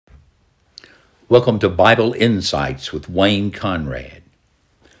Welcome to Bible Insights with Wayne Conrad.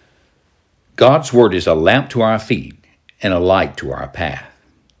 God's Word is a lamp to our feet and a light to our path.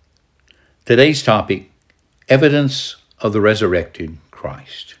 Today's topic, evidence of the resurrected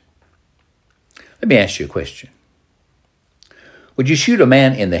Christ. Let me ask you a question. Would you shoot a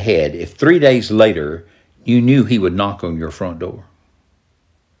man in the head if 3 days later you knew he would knock on your front door?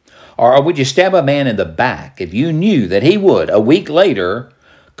 Or would you stab a man in the back if you knew that he would, a week later,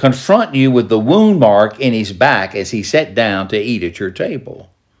 confront you with the wound mark in his back as he sat down to eat at your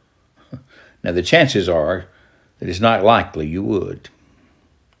table? Now, the chances are that it's not likely you would.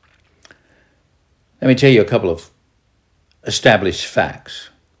 Let me tell you a couple of established facts.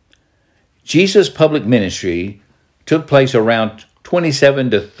 Jesus' public ministry took place around 27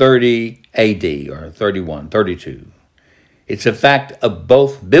 to 30 AD, or 31, 32. It's a fact of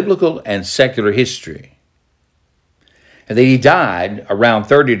both biblical and secular history. And that he died around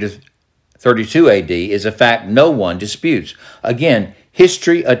 30 to 32 AD is a fact no one disputes. Again,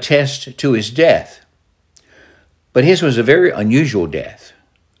 history attests to his death. But his was a very unusual death.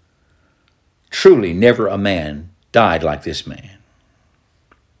 Truly, never a man died like this man.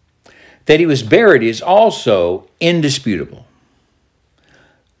 That he was buried is also indisputable.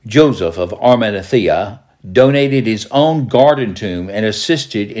 Joseph of Arimathea donated his own garden tomb and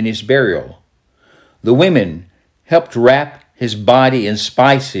assisted in his burial. The women helped wrap his body in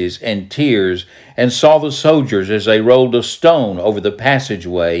spices and tears and saw the soldiers as they rolled a stone over the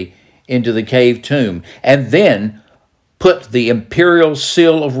passageway into the cave tomb and then put the imperial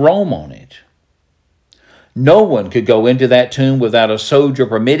seal of Rome on it. No one could go into that tomb without a soldier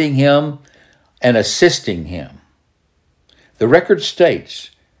permitting him and assisting him. The record states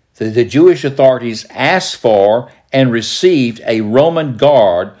that the Jewish authorities asked for and received a Roman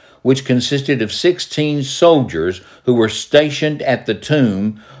guard which consisted of 16 soldiers who were stationed at the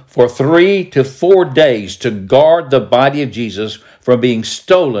tomb for 3 to 4 days to guard the body of Jesus from being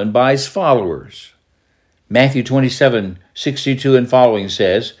stolen by his followers. Matthew 27:62 and following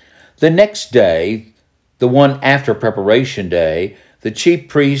says, "The next day, the one after preparation day, the chief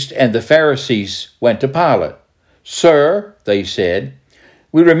priests and the Pharisees went to Pilate. 'Sir,' they said,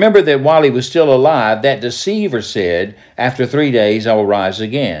 'we remember that while he was still alive, that deceiver said, after 3 days I will rise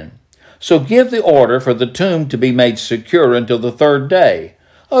again. So give the order for the tomb to be made secure until the 3rd day.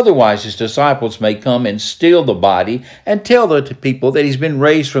 Otherwise his disciples may come and steal the body and tell the people that he's been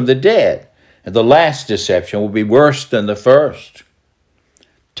raised from the dead. And the last deception will be worse than the first.'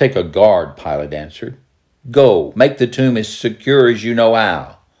 'Take a guard,' Pilate answered. 'Go, make the tomb as secure as you know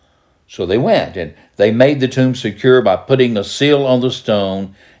how.' So they went, and they made the tomb secure by putting a seal on the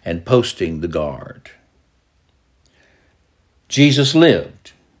stone and posting the guard. Jesus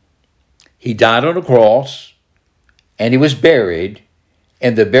lived. He died on a cross, and he was buried,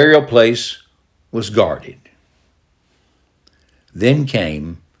 and the burial place was guarded. Then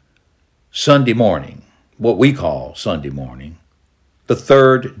came Sunday morning, what we call Sunday morning, the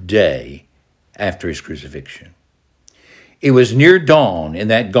 3rd day after his crucifixion. It was near dawn in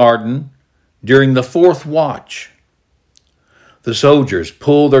that garden during the 4th watch. The soldiers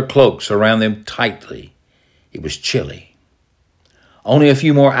pulled their cloaks around them tightly. It was chilly. Only a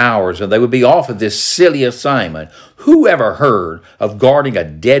few more hours and they would be off of this silly assignment. Who ever heard of guarding a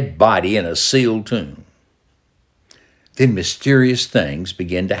dead body in a sealed tomb? Then mysterious things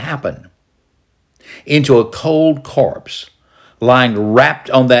began to happen. Into a cold corpse, lying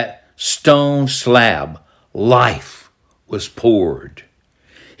wrapped on that stone slab, life was poured.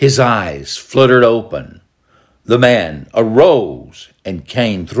 His eyes fluttered open. The man arose and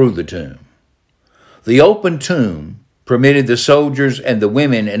came through the tomb. The open tomb permitted the soldiers and the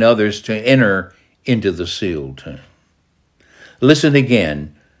women and others to enter into the sealed tomb. Listen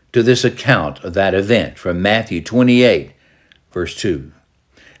again to this account of that event from Matthew 28, verse 2.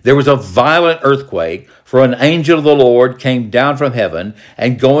 "There was a violent earthquake, for an angel of the Lord came down from heaven,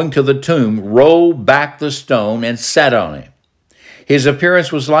 and going to the tomb, rolled back the stone and sat on it. His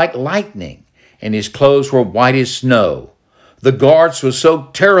appearance was like lightning, and his clothes were white as snow. The guards were so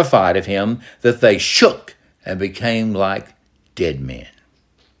terrified of him that they shook and became like dead men."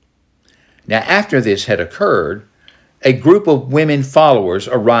 Now, after this had occurred, a group of women followers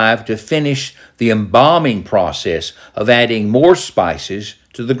arrived to finish the embalming process of adding more spices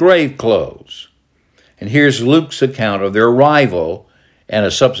to the grave clothes. And here's Luke's account of their arrival and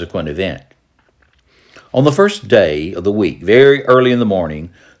a subsequent event. On the 1st day of the week, very early in the morning,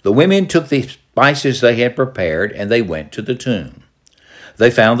 the women took the spices they had prepared and they went to the tomb. They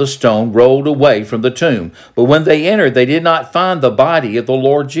found the stone rolled away from the tomb, but when they entered, they did not find the body of the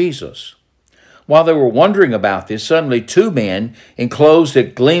Lord Jesus. While they were wondering about this, suddenly 2 men in clothes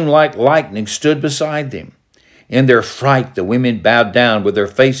that gleamed like lightning stood beside them. In their fright, the women bowed down with their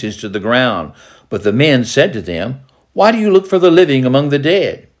faces to the ground. But the men said to them, "Why do you look for the living among the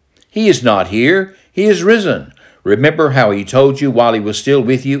dead? He is not here. He is risen. Remember how he told you while he was still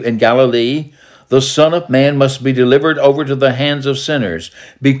with you in Galilee? The Son of Man must be delivered over to the hands of sinners,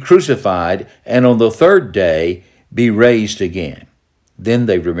 be crucified, and on the 3rd day be raised again." Then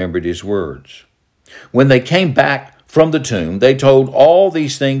they remembered his words. When they came back from the tomb, they told all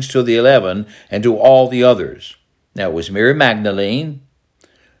these things to the 11 and to all the others. Now it was Mary Magdalene,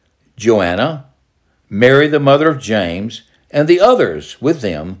 Joanna, Mary the mother of James, and the others with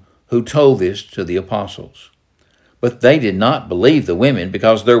them who told this to the apostles. But they did not believe the women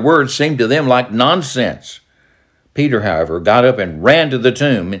because their words seemed to them like nonsense. Peter, however, got up and ran to the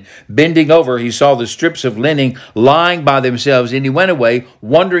tomb. And bending over, he saw the strips of linen lying by themselves, and he went away,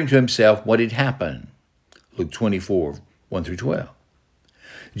 wondering to himself what had happened. Luke 24, 1 through 12.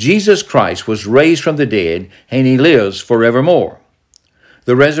 Jesus Christ was raised from the dead, and he lives forevermore.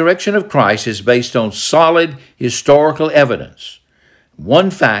 The resurrection of Christ is based on solid historical evidence.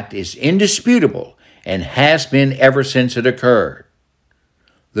 One fact is indisputable and has been ever since it occurred.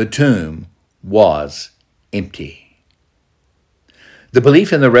 The tomb was empty. The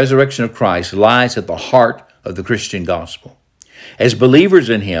belief in the resurrection of Christ lies at the heart of the Christian gospel. As believers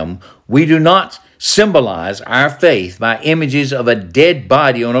in him, we do not symbolize our faith by images of a dead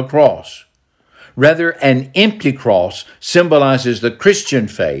body on a cross. Rather, an empty cross symbolizes the Christian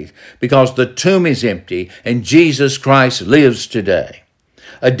faith because the tomb is empty and Jesus Christ lives today.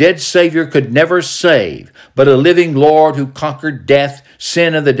 A dead Savior could never save, but a living Lord who conquered death,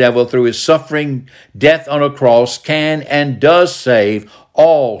 sin, and the devil through his suffering death on a cross can and does save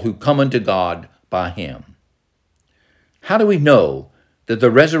all who come unto God by him. How do we know that the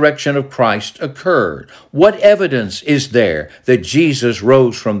resurrection of Christ occurred? What evidence is there that Jesus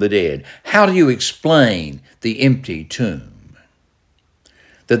rose from the dead? How do you explain the empty tomb?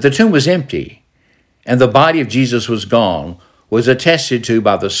 That the tomb was empty and the body of Jesus was gone was attested to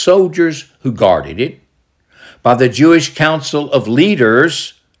by the soldiers who guarded it, by the Jewish council of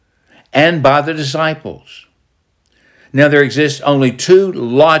leaders, and by the disciples. Now there exist only 2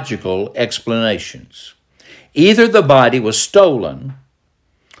 logical explanations. Either the body was stolen,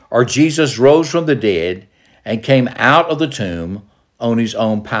 or Jesus rose from the dead and came out of the tomb on his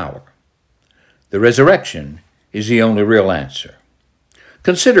own power. The resurrection is the only real answer.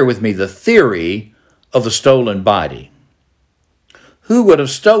 Consider with me the theory of the stolen body. Who would have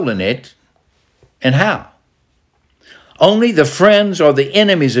stolen it and how? Only the friends or the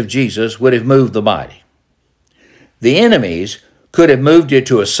enemies of Jesus would have moved the body. The enemies could have moved it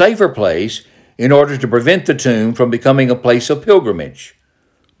to a safer place in order to prevent the tomb from becoming a place of pilgrimage.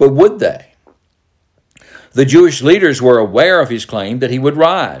 But would they? The Jewish leaders were aware of his claim that he would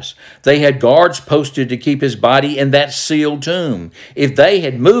rise. They had guards posted to keep his body in that sealed tomb. If they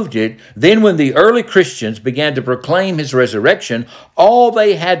had moved it, then when the early Christians began to proclaim his resurrection, all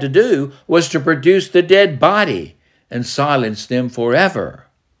they had to do was to produce the dead body and silence them forever.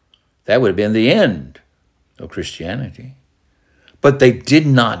 That would have been the end of Christianity. But they did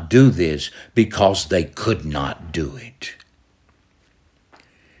not do this because they could not do it.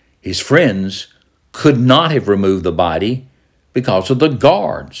 His friends could not have removed the body because of the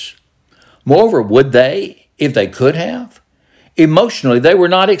guards. Moreover, would they if they could have? Emotionally, they were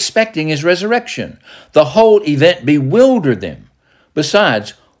not expecting his resurrection. The whole event bewildered them.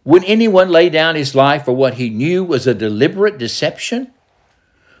 Besides, would anyone lay down his life for what he knew was a deliberate deception?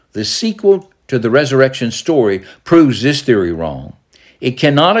 The sequel to the resurrection story proves this theory wrong. It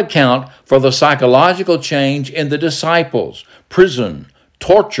cannot account for the psychological change in the disciples. Prison,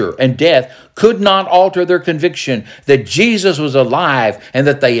 torture, and death could not alter their conviction that Jesus was alive and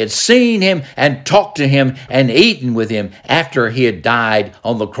that they had seen him and talked to him and eaten with him after he had died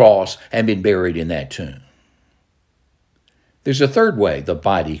on the cross and been buried in that tomb. There's a third way the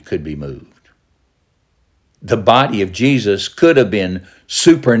body could be moved. The body of Jesus could have been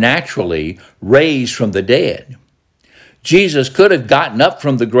supernaturally raised from the dead. Jesus could have gotten up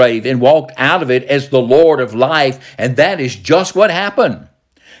from the grave and walked out of it as the Lord of life, and that is just what happened.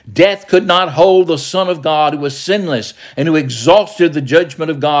 Death could not hold the Son of God who was sinless and who exhausted the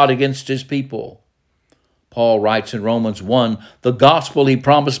judgment of God against his people. Paul writes in Romans 1, the gospel he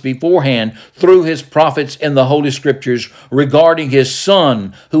promised beforehand through his prophets in the Holy Scriptures regarding his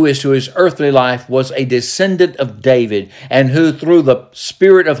Son, who as to his earthly life was a descendant of David, and who through the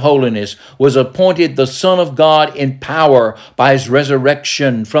Spirit of holiness was appointed the Son of God in power by his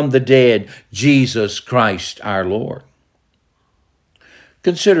resurrection from the dead, Jesus Christ our Lord.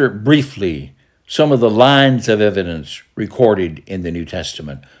 Consider briefly some of the lines of evidence recorded in the New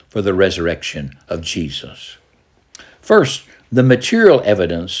Testament for the resurrection of Jesus. First, the material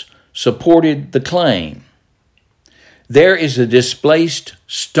evidence supported the claim. There is a displaced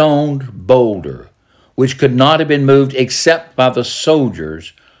stoned boulder which could not have been moved except by the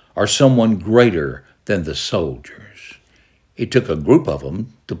soldiers or someone greater than the soldiers. It took a group of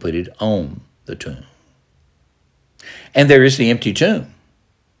them to put it on the tomb. And there is the empty tomb.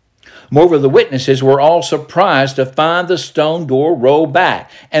 Moreover, the witnesses were all surprised to find the stone door rolled back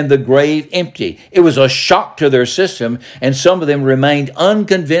and the grave empty. It was a shock to their system, and some of them remained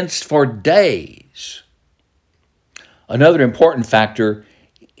unconvinced for days. Another important factor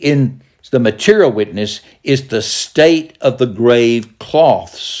in the material witness is the state of the grave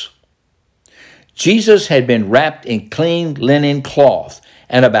cloths. Jesus had been wrapped in clean linen cloth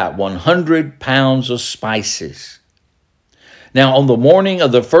and about 100 pounds of spices. Now, on the morning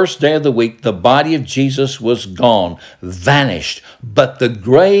of the first day of the week, the body of Jesus was gone, vanished, but the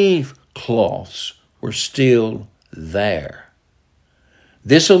grave cloths were still there.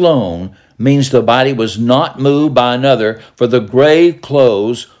 This alone means the body was not moved by another, for the grave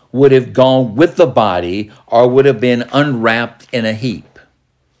clothes would have gone with the body or would have been unwrapped in a heap.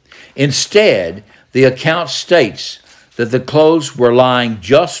 Instead, the account states that the clothes were lying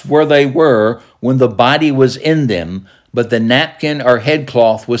just where they were when the body was in them, but the napkin or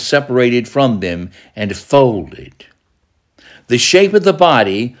headcloth was separated from them and folded. The shape of the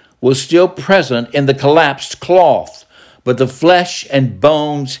body was still present in the collapsed cloth, but the flesh and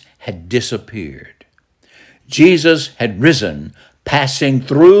bones had disappeared. Jesus had risen, passing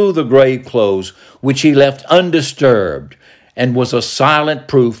through the grave clothes, which he left undisturbed, and was a silent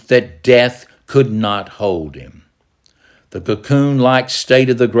proof that death could not hold him. The cocoon-like state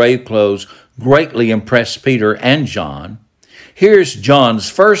of the grave clothes greatly impressed Peter and John. Here's John's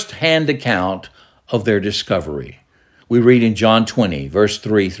first-hand account of their discovery. We read in John 20, verse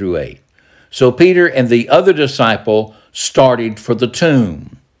 3 through 8. So Peter and the other disciple started for the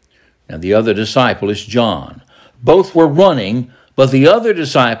tomb. Now the other disciple is John. Both were running, but the other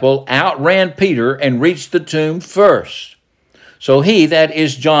disciple outran Peter and reached the tomb first. So he, that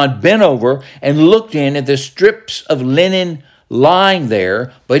is John, bent over and looked in at the strips of linen lying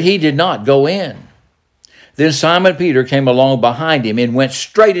there, but he did not go in. Then Simon Peter came along behind him and went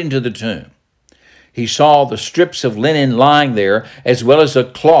straight into the tomb. He saw the strips of linen lying there, as well as a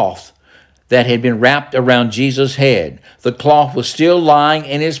cloth that had been wrapped around Jesus' head. The cloth was still lying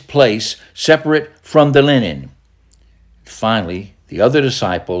in its place, separate from the linen. Finally, the other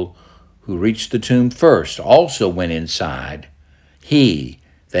disciple, who reached the tomb first, also went inside. He,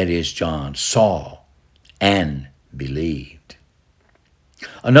 that is John, saw and believed.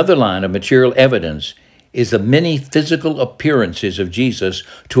 Another line of material evidence is the many physical appearances of Jesus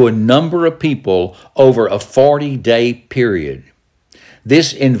to a number of people over a 40-day period.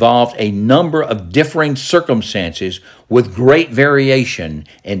 This involved a number of differing circumstances with great variation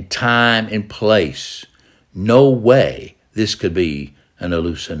in time and place. No way this could be an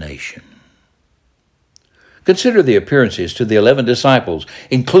hallucination. Consider the appearances to the 11 disciples,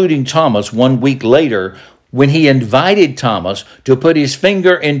 including Thomas 1 week later, when he invited Thomas to put his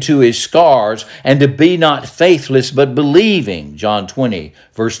finger into his scars and to be not faithless but believing, John 20,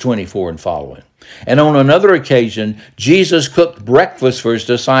 verse 24 and following. And on another occasion, Jesus cooked breakfast for his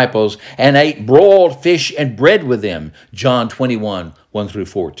disciples and ate broiled fish and bread with them, John 21, 1 through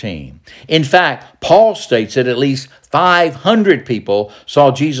 14. In fact, Paul states that at least 500 people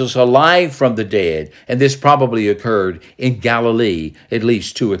saw Jesus alive from the dead, and this probably occurred in Galilee at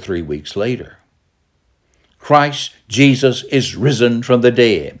least 2 or 3 weeks later. Christ Jesus is risen from the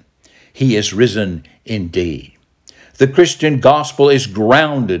dead. He is risen indeed. The Christian gospel is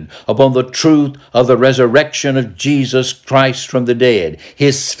grounded upon the truth of the resurrection of Jesus Christ from the dead,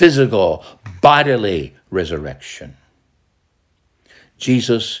 his physical, bodily resurrection.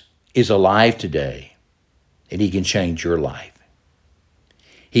 Jesus is alive today, and he can change your life.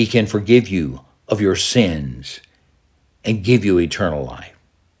 He can forgive you of your sins and give you eternal life.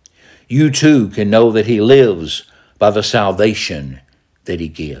 You too can know that he lives by the salvation that he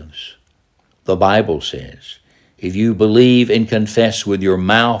gives. The Bible says, if you believe and confess with your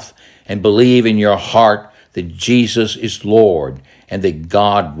mouth and believe in your heart that Jesus is Lord and that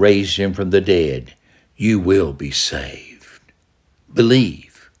God raised him from the dead, you will be saved.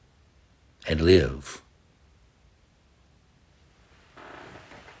 Believe and live.